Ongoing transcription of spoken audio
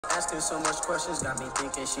Asking so much questions got me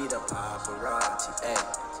thinking she the paparazzi,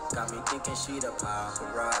 ayy. Got me thinking she the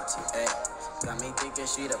paparazzi, ayy. Got me thinking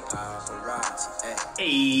she the paparazzi,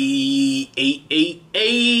 ayy.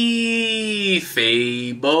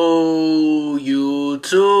 AyyyFabo,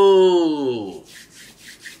 YouTube.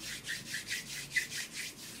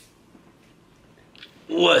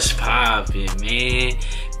 What's poppin', man?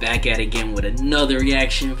 Back at it again with another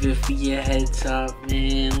reaction vid for your head top,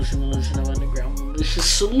 man. Listen to underground malicious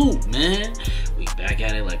salute, man. We back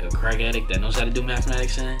at it like a crack addict that knows how to do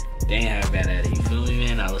mathematics, and they ain't half bad at it. You feel me,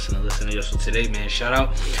 man? Now listen to yo. So today, man, shout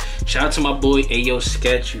out to my boy AYO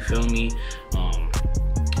Sketch. You feel me?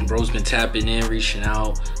 Bro's been tapping in, reaching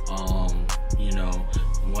out. You know,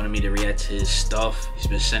 wanted me to react to his stuff. He's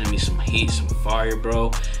been sending me some heat, some fire, bro.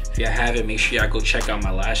 If y'all haven't, make sure y'all go check out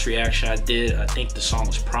my last reaction I did. I think the song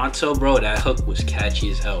was Pronto, bro. That hook was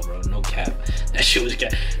catchy as hell, bro. No cap. That shit was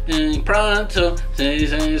catchy. Pronto,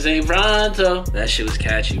 say pronto. That shit was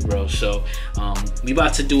catchy, bro. So, we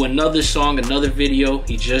about to do another song, another video.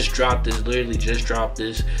 He just dropped this, literally just dropped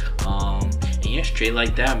this. And yeah, straight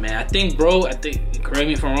like that, man. I think, correct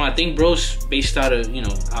me if I'm wrong, I think bro's based out of, you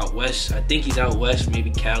know, out west. I think he's out west,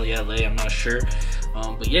 maybe Cali, LA, I'm not sure.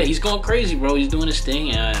 But yeah, he's going crazy, bro. He's doing his thing,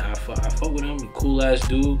 and I fuck with him. Cool ass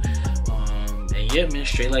dude. And yeah, man,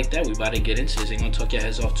 straight like that. We about to get into this. Ain't gonna talk your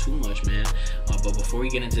heads off too much, man. But before we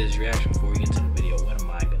get into this reaction, before we get into the video, what am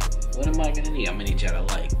I gonna need? What am I gonna need? I'm gonna need y'all to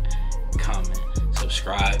like, comment,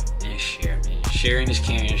 subscribe, and share, man. Sharing is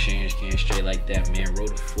caring, straight like that, man.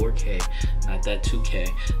 Road to 4K, not that 2K,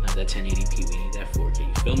 not that 1080p. We need that 4K.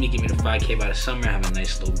 You feel me? Give me the 5K by the summer. Have a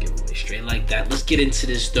nice little giveaway. Straight like that. Let's get into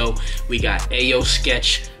this though. We got AYO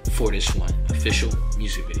Sketch for this one. Official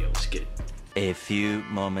music video. Let's get it. A few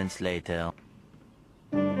moments later.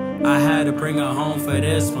 I had to bring her home for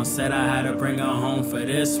this one. Said I had to bring her home for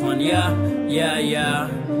this one. Yeah.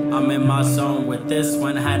 I'm in my zone with this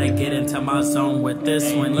one. Had to get into my zone with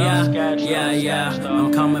this one. Yeah.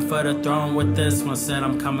 I'm coming for the throne with this one. Said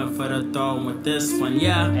I'm coming for the throne with this one.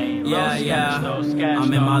 Yeah.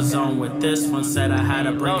 I'm in my zone with this one. Said I had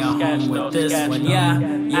to bring her home with this one. Yeah.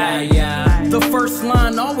 The first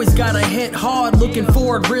line always gotta hit hard. Looking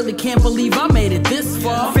forward, really can't believe I made it this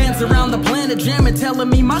far. Fans around the planet jamming, telling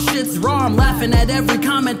me my shit's raw. I'm laughing at every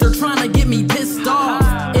comment, they're trying to get me pissed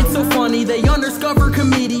off. It's so funny, they undiscovered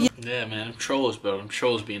comedian. Yeah, man, them trolls, bro. Them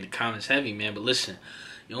trolls be in the comments heavy, man. But listen,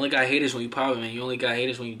 you only got haters when you pop it, man. You only got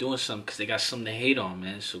haters when you're doing something because they got something to hate on,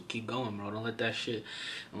 man. So keep going, bro. Don't let that shit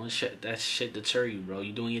deter you, bro.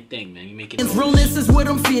 You doing your thing, man. You making noise. Realness is what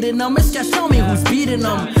I'm feeding them. It's just show me who's beating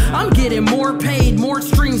them. I'm getting more paid, more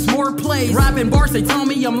streams, more plays. Rapping bars, they tell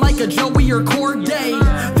me I'm like a Joey or Corday.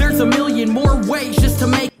 There's a million more ways just to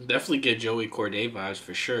make. Definitely get Joey Corday vibes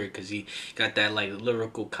for sure, because he got that like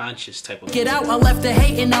lyrical conscious type of get out. I left the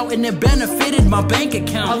hating out and it benefited my bank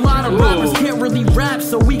account. A lot of rappers can't really rap,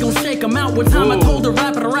 so we gon' shake them out. One time I told a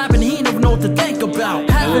rapper to rap and he didn't know what to think about.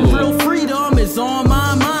 Having real freedom is on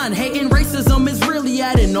my mind. Hating racism is really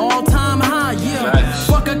at an all-time high. Yeah,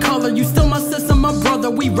 fuck a color, you still my sister, my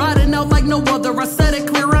brother. We riding out like no other. I said it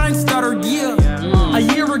clear, I ain't stuttered. Yeah. A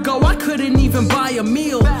year ago I couldn't even buy a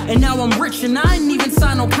meal, and now I'm rich and I ain't even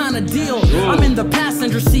signed no kind of deal. I'm in the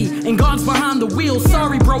passenger seat and God's behind the wheel.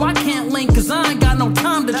 Sorry bro, I can't link cause I ain't got no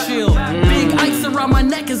time to chill. Big ice around my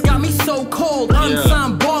neck has got me so cold.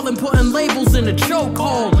 Unsigned ballin', putting labels in a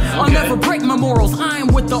chokehold. I'll never break my morals, I am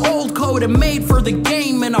with the old code and made for the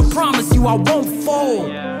game, and I promise you I won't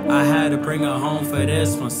fold. I had to bring her home for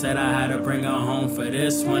this one. Said I had to bring her home for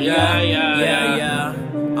this one. Yeah.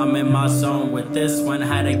 I'm in my zone with this one.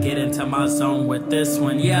 Had to get into my zone with this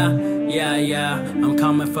one. Yeah. I'm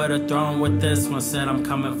coming for the throne with this one. Said I'm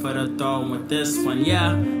coming for the throne with this one.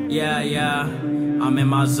 Yeah. I'm in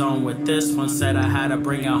my zone with this one. Said I had to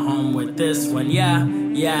bring her home with this one. Yeah.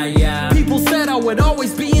 People said I would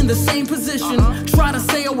always be in the same position. Try to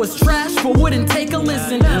say I was trash, but wouldn't take a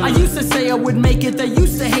listen. I used to say I would make it, they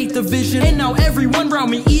used to hate the vision. And now everyone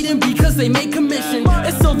around me eating because they make commission.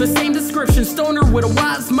 It's still the same description, stoner with a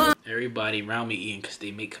wise mind. Everybody around me eating because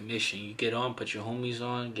they make commission. You get on, put your homies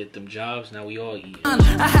on, get them jobs, now we all eat.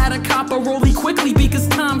 I had a cop a rollie quickly because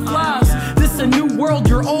time flies. This a new world,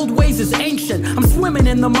 your old ways is ancient. I'm swimming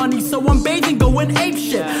in the money, so I'm bathing, going ape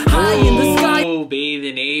shit. High in the sky.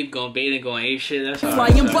 Bathing ape, going ape shit. That's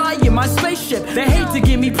flying by in my spaceship. They hate to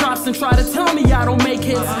give me props and try to tell me I don't make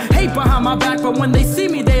hits. Hate behind my back, but when they see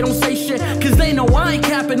me, they don't say shit. Cause they know I ain't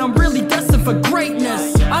capping, I'm really destined for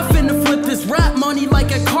greatness. I finna flip this rap money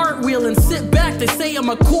like a cartwheel and sit back. They say I'm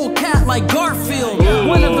a cool cat like Garfield.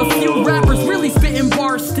 One of the few rappers really spitting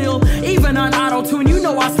bars still. Even on auto-tune, you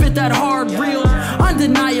know I spit that hard real.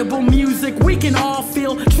 Undeniable music. music we can all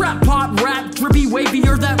feel. Trap, pop, rap, drippy, wavy,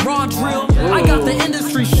 or that raw drill. I got the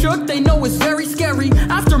industry shook, they know it's very scary.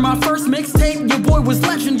 After my first mixtape, your boy was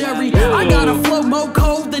legendary. I got a flow more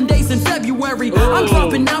cold than days in February. I'm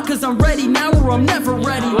dropping now cause I'm ready now or I'm never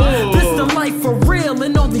ready. This the life for real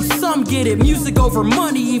and only some get it. Music over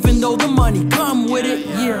money even though the money come with it.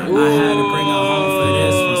 Yeah, I had to bring her home for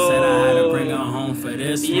this one. Said I had to bring her home for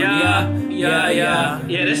this one.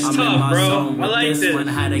 Yeah, this is tough, bro. I like this one.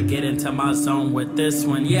 Had to get into my zone with this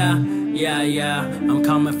one. Yeah. I'm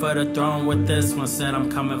coming for the throne with this one. Said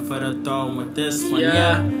I'm coming for the throne with this one.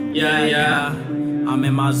 Yeah. I'm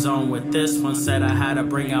in my zone with this one. Said I had to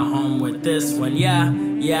bring her home with this one.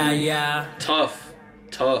 Yeah. Tough.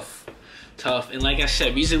 And like I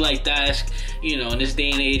said, music like that, you know, in this day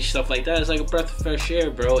and age, stuff like that is like a breath of fresh air,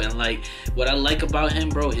 bro. And like what I like about him,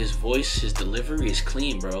 bro, his voice, his delivery is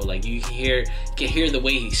clean, bro. Like you can hear the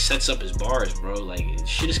way he sets up his bars, bro. Like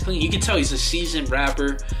shit is clean. You can tell he's a seasoned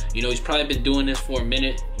rapper. You know, he's probably been doing this for a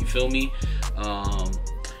minute. You feel me?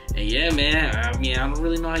 And yeah, man, I mean, I don't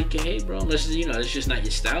really know how you can hate, bro. Unless, you know, it's just not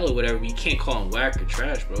your style or whatever. But you can't call him whack or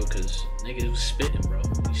trash, bro, because nigga was spitting, bro.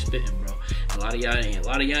 He's spitting, bro. A lot of y'all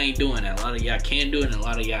ain't doing that. A lot of y'all can do it, and a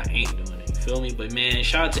lot of y'all ain't doing it. You feel me? But man,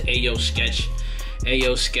 shout out to AYO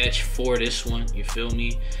Sketch for this one. You feel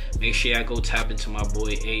me? Make sure y'all go tap into my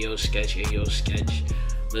boy AYO Sketch.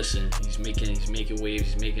 Listen, he's making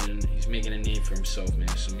waves. He's making a name for himself, man.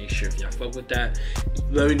 So make sure if y'all fuck with that,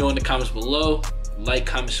 let me know in the comments below. Like,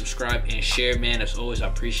 comment, subscribe, and share, man. As always, I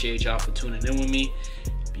appreciate y'all for tuning in with me.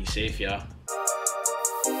 Be safe, y'all.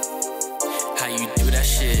 How you do that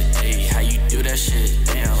shit? Ayy, how you do that shit?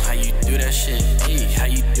 Damn, how you do that shit? Ayy, how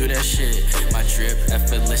you do that shit? My drip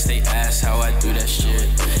effortless, they ask how I do that shit.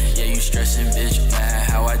 Yeah, you stressing, bitch, mad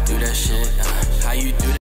how I do that shit. How you do that?